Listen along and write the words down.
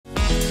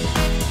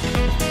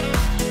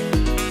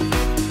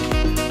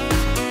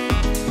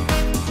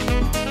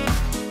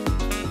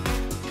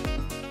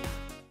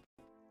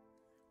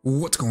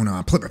What's going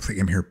on? Play by Play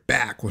Game here,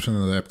 back with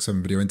another episode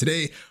 7 video, and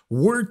today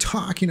we're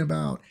talking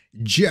about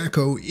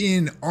Jacko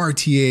in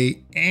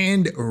RTA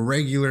and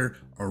regular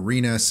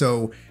arena.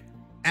 So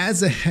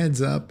as a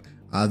heads up,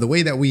 the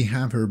way that we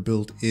have her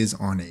built is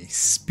on a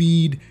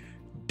speed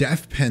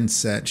def pen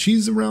set.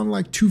 She's around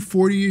like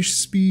 240-ish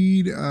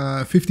speed,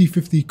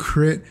 50-50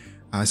 crit.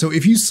 So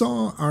if you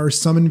saw our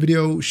summon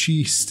video,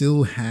 she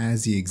still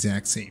has the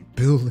exact same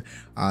build.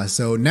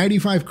 So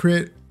 95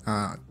 crit,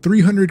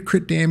 300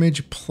 crit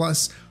damage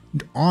plus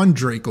on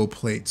Draco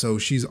plate. So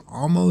she's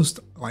almost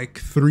like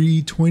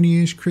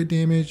 320-ish crit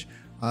damage,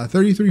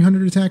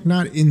 3300 attack,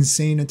 not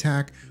insane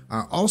attack.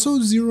 Also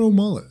 0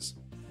 Molas.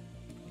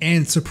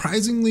 And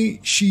surprisingly,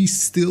 she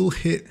still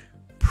hit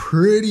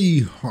pretty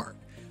hard.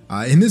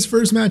 In this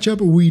first matchup,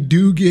 we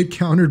do get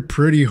countered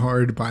pretty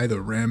hard by the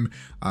Rem.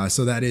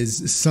 So that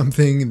is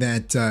something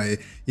that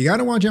you got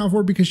to watch out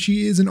for because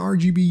she is an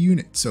RGB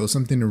unit. So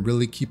something to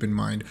really keep in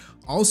mind.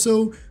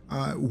 Also,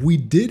 we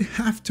did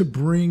have to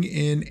bring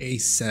in a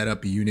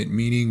setup unit,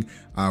 meaning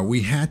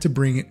we had to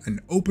bring in an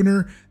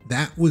opener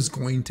that was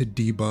going to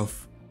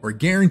debuff or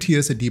guarantee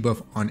us a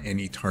debuff on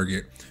any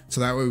target.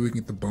 So that way we can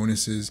get the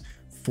bonuses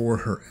for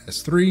her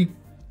S3.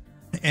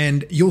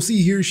 And you'll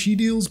see here, she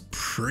deals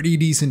pretty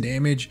decent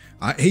damage,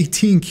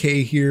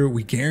 18k here.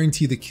 We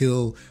guarantee the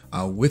kill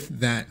with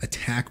that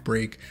attack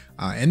break.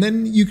 And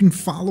then you can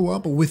follow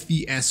up with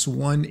the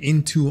S1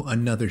 into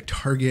another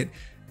target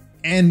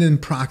and then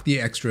proc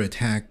the extra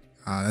attack.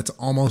 That's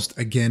almost,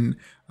 again,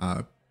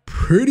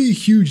 pretty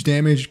huge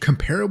damage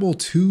comparable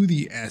to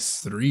the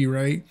S3,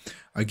 right?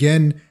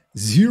 Again,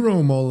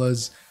 0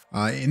 Molas.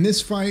 In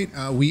this fight,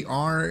 we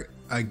are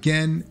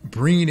again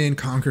bringing in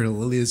Conquer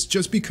Lilias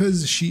just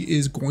because she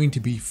is going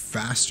to be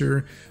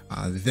faster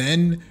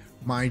than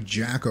my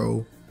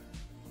Jacko,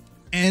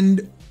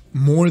 and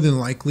more than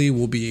likely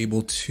will be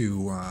able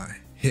to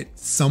hit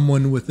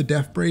someone with the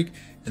def break.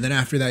 And then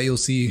after that, you'll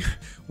see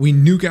we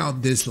nuke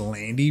out this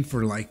Landy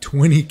for like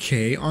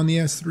 20k on the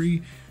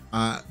S3.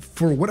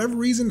 For whatever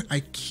reason,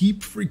 I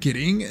keep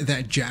forgetting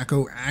that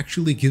Jacko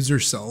actually gives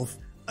herself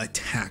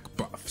attack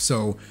buff.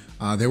 So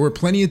there were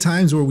plenty of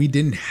times where we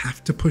didn't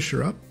have to push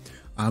her up,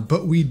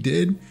 but we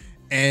did,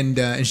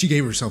 and she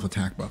gave herself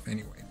attack buff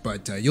anyway.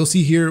 But you'll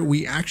see here,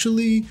 we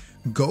actually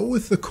go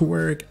with the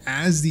Koeric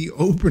as the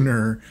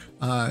opener.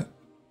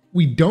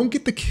 We don't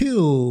get the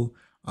kill,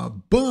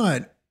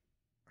 but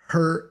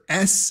her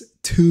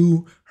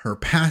S2, her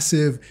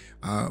passive,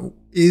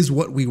 is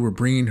what we were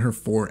bringing her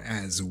for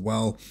as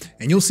well.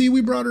 And you'll see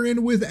we brought her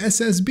in with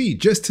SSB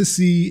just to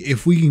see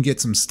if we can get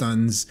some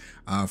stuns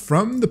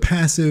from the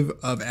passive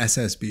of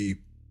SSB.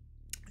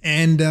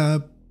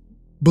 And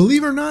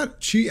believe it or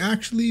not, she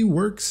actually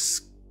works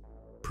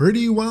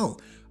pretty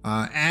well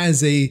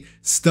as a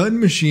stun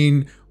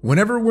machine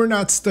whenever we're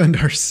not stunned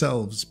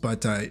ourselves.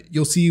 But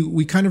you'll see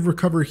we kind of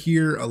recover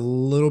here a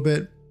little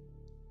bit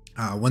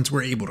once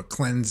we're able to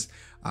cleanse.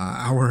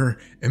 Our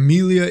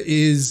Emilia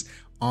is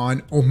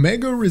on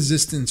Omega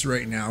resistance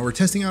right now. We're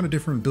testing out a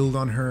different build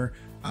on her,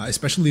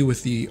 especially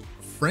with the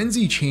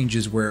frenzy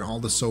changes where all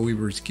the Soul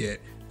Weavers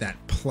get that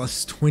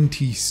plus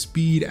 20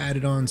 speed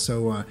added on.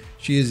 So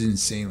she is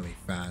insanely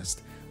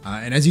fast.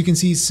 And as you can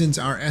see, since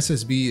our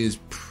SSB is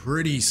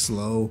pretty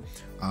slow,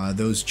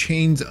 those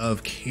chains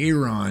of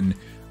Chiron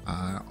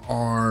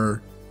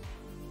are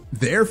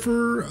there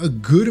for a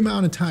good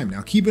amount of time.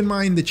 Now, keep in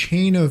mind the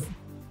chain of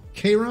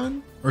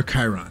Chiron or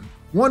Chiron,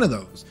 one of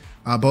those.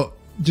 But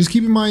just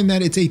keep in mind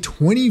that it's a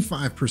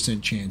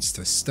 25% chance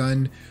to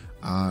stun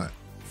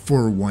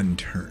for one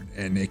turn,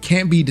 and it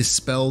can't be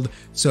dispelled.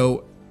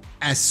 So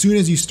as soon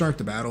as you start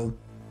the battle,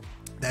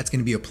 that's going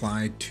to be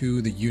applied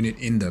to the unit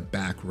in the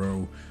back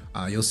row.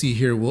 You'll see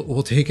here,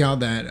 we'll take out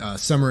that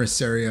Summer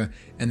Assyria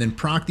and then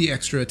proc the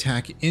extra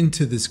attack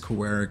into this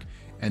Koeric,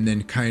 and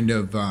then kind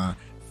of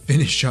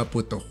finish up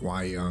with the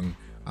Huayang.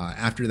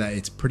 After that,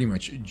 it's pretty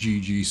much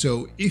GG.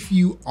 So if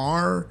you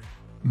are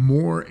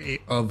more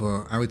of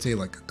a, I would say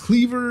like a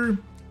cleaver,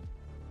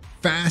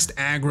 fast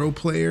aggro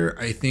player,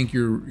 I think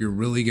you're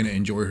really gonna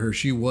enjoy her.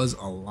 She was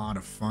a lot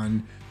of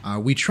fun.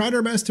 We tried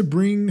our best to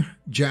bring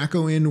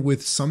Jacko in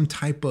with some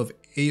type of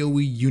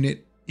AoE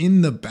unit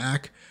in the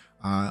back.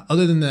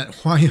 Other than that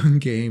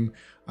Huayang game,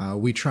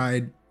 we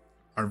tried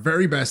our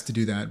very best to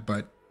do that,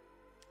 but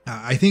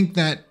I think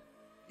that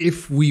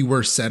if we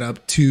were set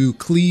up to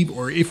cleave,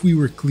 or if we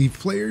were cleave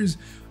players,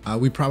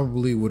 we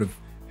probably would have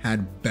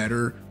had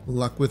better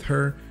luck with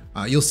her.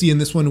 You'll see in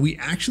this one, we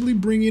actually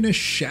bring in a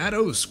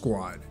shadow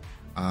squad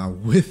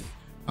with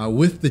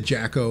the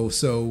Jacko.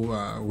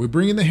 So we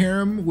bring in the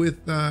harem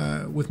with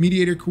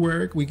Mediator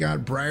Koeric. We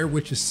got Briar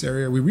Witch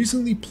Assyria. We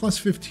recently plus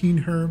 15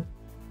 her.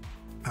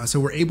 So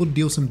we're able to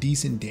deal some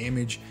decent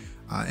damage.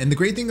 And the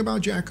great thing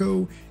about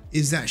Jacko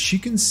is that she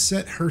can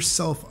set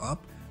herself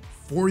up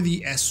for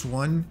the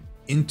S1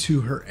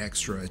 into her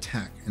extra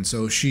attack. And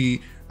so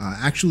she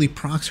actually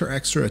procs her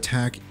extra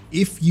attack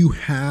if you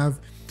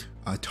have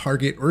a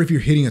target, or if you're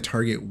hitting a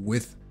target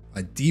with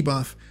a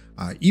debuff,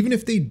 even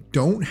if they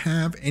don't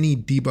have any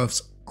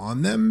debuffs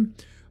on them.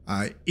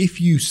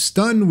 If you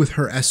stun with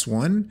her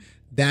S1,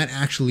 that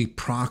actually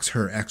procs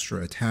her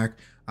extra attack.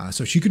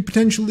 So she could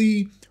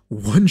potentially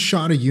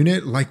one-shot a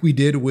unit like we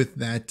did with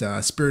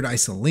that Spirit Eye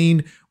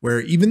Selene, where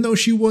even though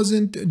she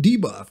wasn't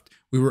debuffed,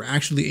 we were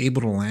actually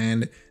able to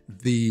land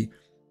the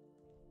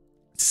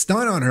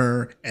stun on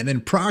her and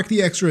then proc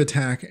the extra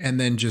attack and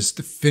then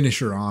just finish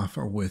her off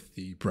with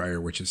the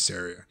Briar Witch's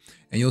Saria.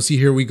 And you'll see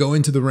here we go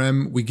into the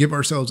Rem, we give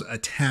ourselves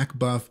attack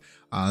buff.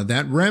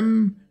 That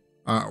Rem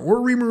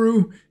or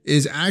Rimuru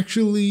is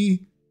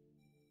actually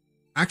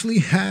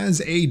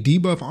has a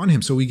debuff on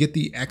him, so we get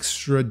the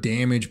extra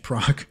damage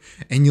proc,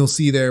 and you'll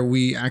see there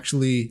we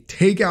actually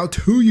take out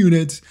 2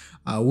 units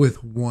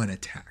with 1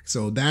 attack.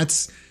 So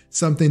that's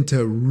something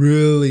to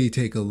really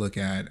take a look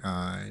at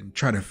and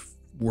try to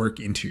work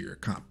into your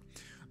comp.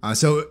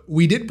 So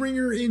we did bring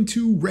her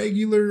into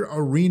regular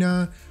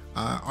arena.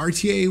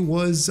 RTA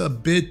was a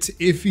bit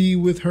iffy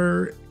with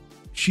her.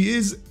 She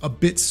is a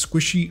bit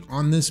squishy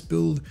on this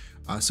build,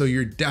 so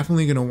you're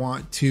definitely going to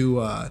want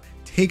to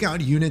take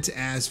out units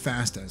as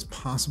fast as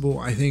possible.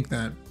 I think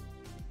that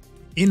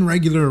in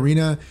regular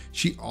arena,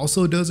 she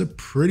also does a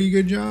pretty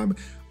good job.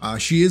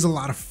 She is a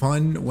lot of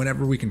fun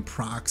whenever we can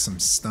proc some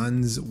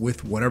stuns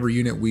with whatever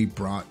unit we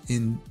brought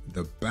in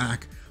the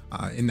back,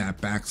 in that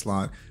back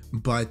slot.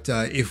 But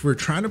if we're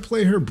trying to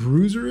play her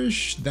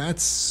bruiserish,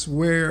 that's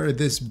where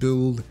this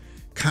build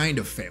kind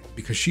of failed,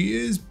 because she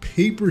is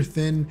paper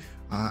thin.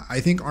 I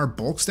think our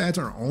bulk stats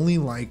are only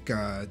like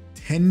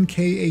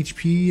 10k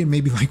HP and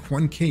maybe like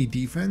 1k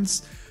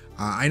defense.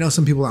 I know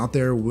some people out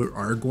there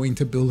are going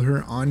to build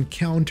her on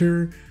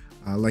counter,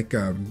 like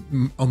a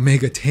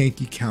Omega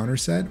tanky counter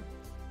set.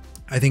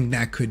 I think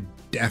that could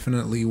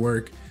definitely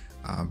work.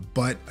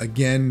 But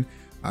again,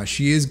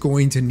 she is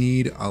going to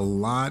need a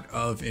lot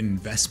of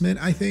investment,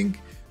 I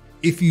think.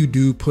 If you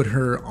do put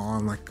her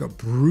on like a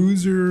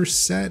bruiser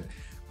set,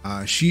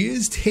 she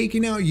is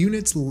taking out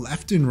units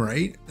left and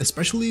right,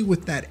 especially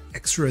with that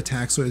extra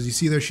attack. So as you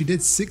see there, she did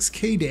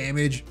 6k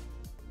damage,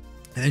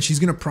 and then she's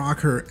going to proc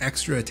her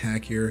extra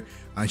attack here.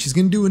 She's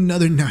going to do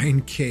another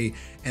 9k,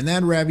 and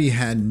that Ravi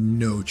had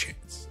no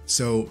chance.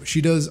 So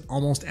she does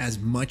almost as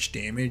much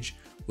damage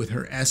with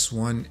her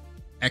S1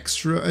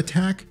 extra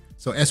attack,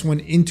 so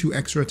S1 into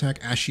extra attack,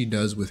 as she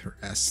does with her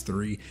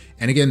S3.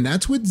 And again,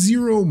 that's with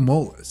 0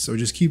 molas, so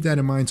just keep that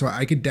in mind. So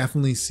I could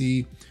definitely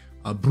see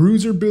a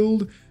bruiser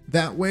build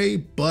that way,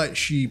 but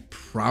she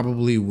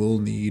probably will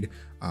need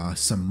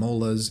some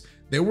molas.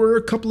 There were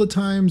a couple of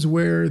times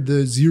where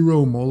the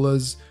 0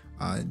 molas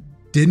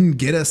didn't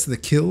get us the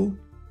kill,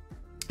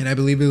 and I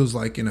believe it was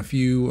like in a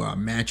few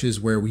matches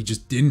where we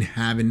just didn't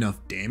have enough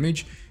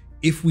damage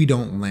if we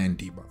don't land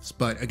debuffs.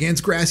 But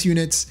against grass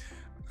units,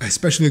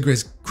 especially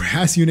against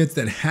grass units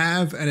that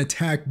have an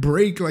attack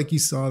break, like you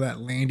saw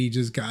that Landy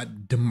just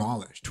got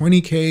demolished.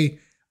 20k,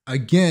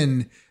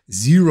 again,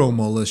 0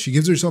 molas. She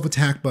gives herself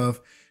attack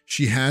buff.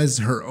 She has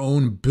her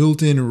own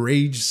built-in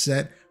rage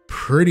set,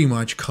 pretty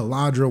much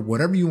Caladra,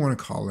 whatever you want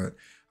to call it,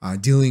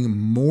 dealing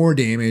more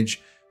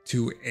damage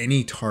to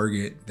any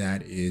target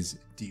that is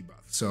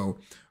debuffed. So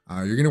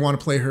you're going to want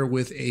to play her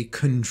with a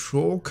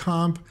control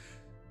comp,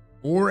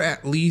 or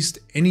at least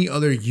any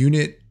other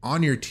unit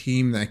on your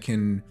team that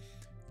can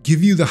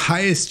give you the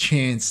highest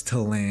chance to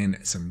land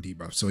some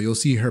debuffs. So you'll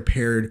see her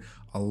paired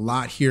a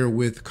lot here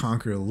with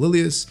Conqueror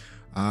Lilius.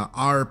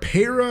 Our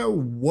para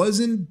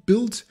wasn't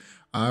built.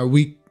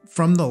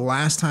 From the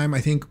last time,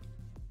 I think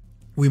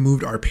we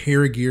moved our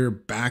para gear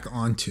back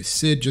onto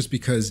Sid, just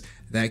because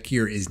that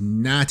gear is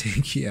not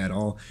tanky at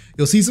all.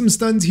 You'll see some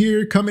stuns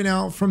here coming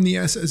out from the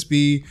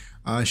SSB.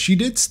 She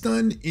did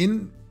stun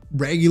in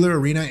regular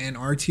arena and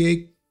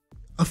RTA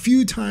a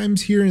few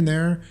times here and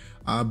there,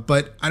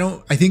 but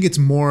I think it's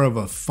more of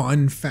a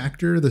fun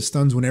factor. The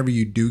stuns, whenever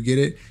you do get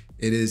it,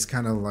 it is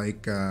kind of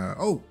like,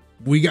 oh,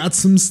 we got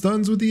some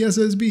stuns with the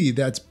SSB.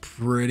 That's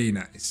pretty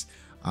nice.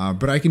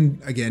 But I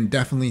can, again,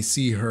 definitely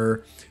see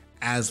her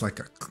as like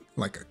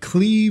a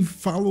cleave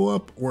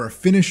follow-up or a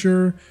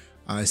finisher,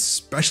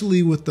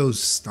 especially with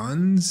those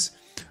stuns.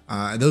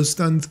 Those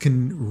stuns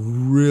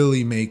can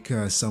really make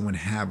someone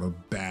have a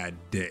bad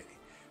day.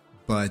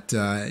 But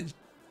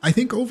I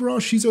think overall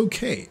she's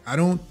okay. I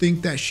don't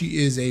think that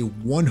she is a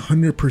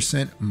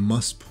 100%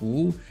 must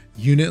pull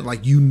unit.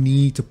 Like, you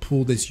need to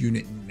pull this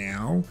unit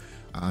now.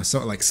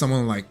 So like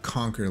someone like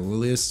Conqueror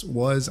Lilius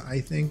was, I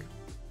think.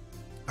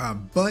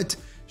 But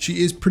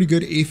she is pretty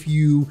good if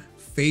you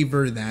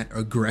favor that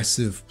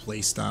aggressive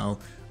playstyle.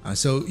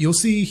 So you'll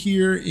see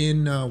here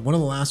in one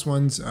of the last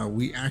ones,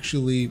 we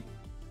actually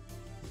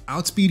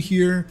outspeed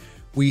here.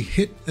 We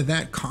hit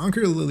that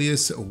Conqueror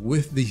Lilius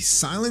with the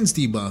silence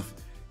debuff,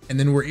 and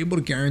then we're able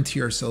to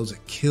guarantee ourselves a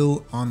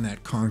kill on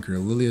that Conqueror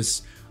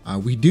Lilius.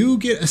 We do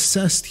get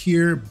assessed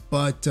here,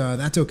 but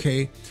that's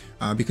okay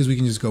because we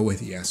can just go with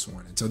the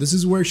S1. And so this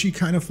is where she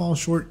kind of falls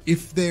short.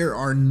 If there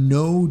are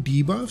no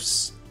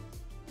debuffs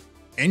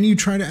and you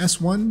try to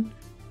S1,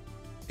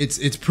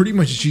 it's pretty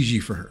much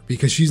GG for her,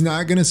 because she's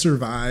not going to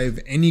survive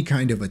any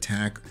kind of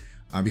attack.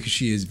 because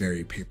she is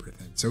very paper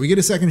thin. So we get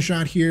a second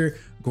shot here,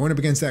 going up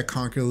against that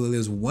Conquer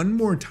Lilias one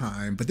more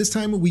time, but this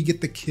time we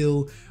get the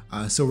kill.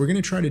 So we're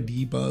gonna try to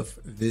debuff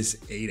this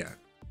Ada.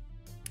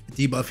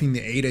 Debuffing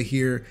the Ada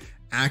here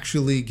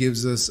actually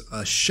gives us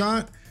a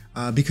shot,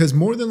 because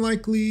more than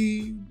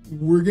likely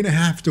we're gonna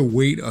have to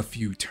wait a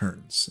few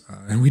turns,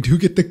 and we do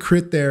get the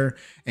crit there,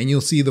 and you'll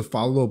see the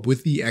follow-up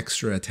with the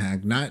extra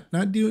attack,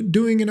 not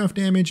doing enough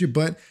damage,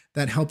 but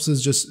that helps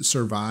us just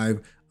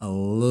survive a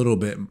little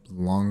bit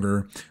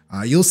longer.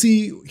 You'll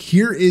see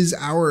here is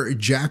our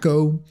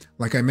Jacko.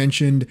 Like I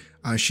mentioned,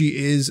 she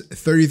is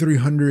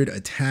 3,300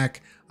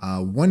 attack,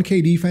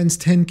 1k defense,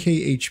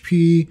 10k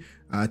HP,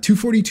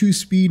 242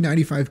 speed,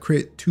 95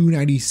 crit,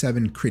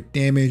 297 crit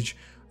damage,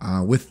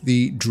 with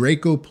the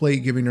Draco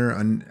plate giving her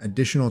an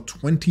additional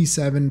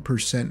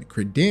 27%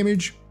 crit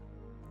damage.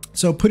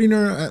 So putting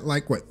her at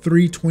like what,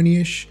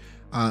 320-ish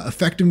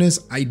effectiveness.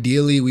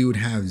 Ideally we would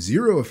have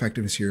 0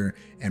 effectiveness here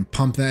and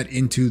pump that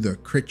into the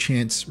crit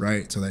chance,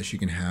 right? So that she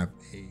can have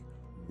a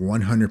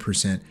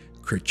 100%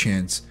 crit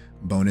chance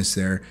bonus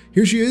there.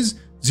 Here she is,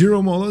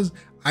 0 molas.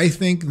 I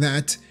think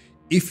that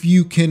if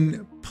you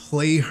can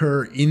play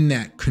her in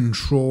that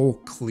control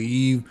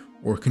cleave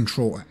or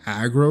control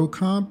aggro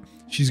comp,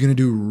 she's going to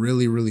do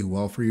really, really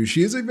well for you.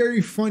 She is a very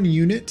fun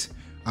unit.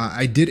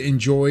 I did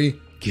enjoy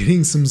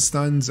getting some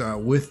stuns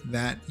with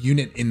that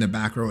unit in the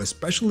back row,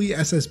 especially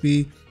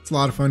SSB. It's a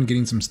lot of fun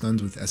getting some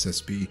stuns with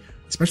SSB,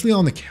 especially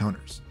on the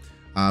counters.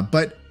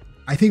 But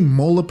I think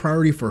Mola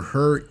Priority for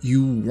her,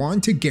 you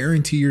want to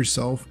guarantee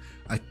yourself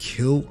a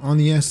kill on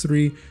the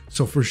S3.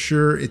 So for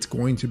sure, it's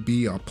going to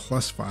be a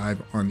 +5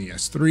 on the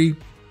S3.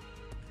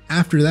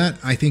 After that,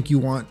 I think you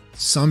want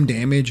some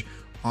damage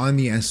on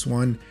the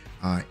S1.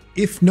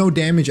 If no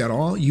damage at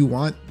all, you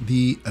want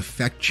the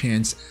effect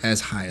chance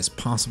as high as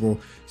possible.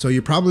 So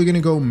you're probably going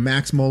to go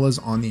max molas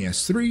on the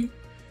S3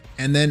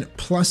 and then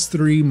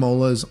 +3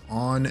 molas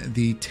on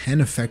the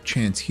 10 effect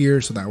chance here.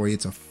 So that way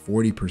it's a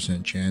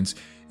 40% chance.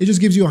 It just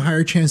gives you a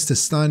higher chance to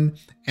stun.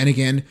 And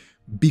again,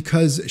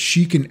 because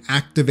she can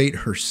activate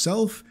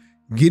herself,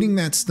 getting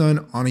that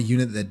stun on a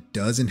unit that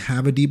doesn't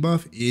have a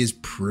debuff is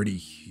pretty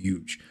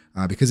huge,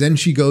 because then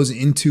she goes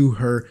into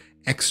her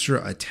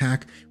extra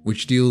attack,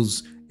 which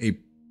deals a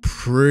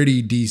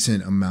pretty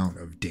decent amount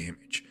of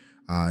damage.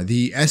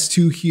 The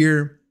S2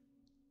 here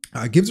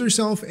gives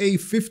herself a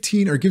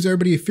 15, or gives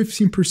everybody a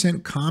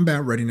 15%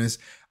 combat readiness.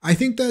 I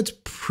think that's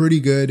pretty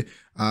good.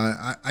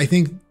 I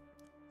think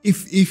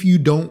if you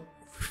don't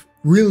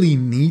really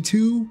need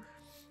to,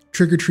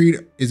 Trick or Treat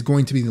is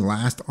going to be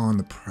last on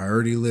the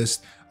priority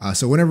list.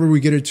 So whenever we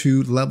get her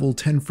to level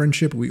 10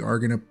 friendship, we are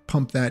going to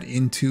pump that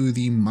into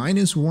the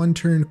 -1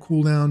 turn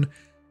cooldown.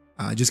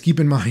 Just keep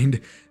in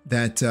mind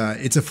that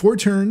it's a 4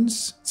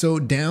 turns, so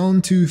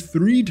down to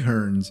 3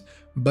 turns,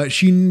 but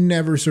she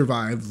never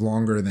survived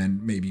longer than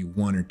maybe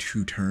 1 or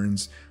 2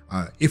 turns.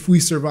 If we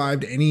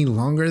survived any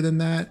longer than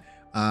that,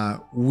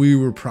 we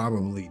were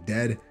probably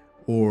dead,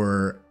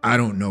 or I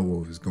don't know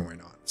what was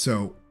going on.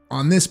 So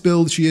on this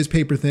build, she is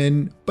paper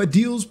thin, but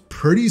deals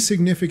pretty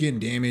significant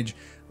damage.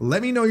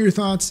 Let me know your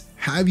thoughts.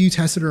 Have you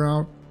tested her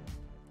out?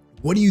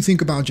 What do you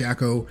think about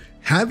Jacko?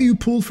 Have you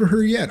pulled for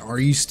her yet? Are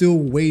you still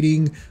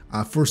waiting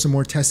for some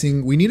more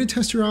testing? We need to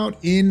test her out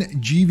in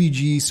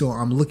GVG, so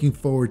I'm looking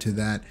forward to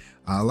that.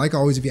 Like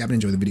always, if you haven't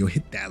enjoyed the video,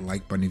 hit that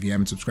like button. If you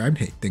haven't subscribed,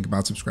 hey, think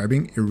about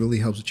subscribing. It really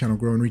helps the channel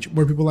grow and reach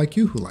more people like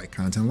you who like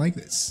content like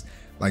this.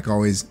 Like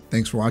always,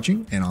 thanks for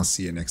watching, and I'll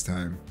see you next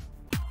time.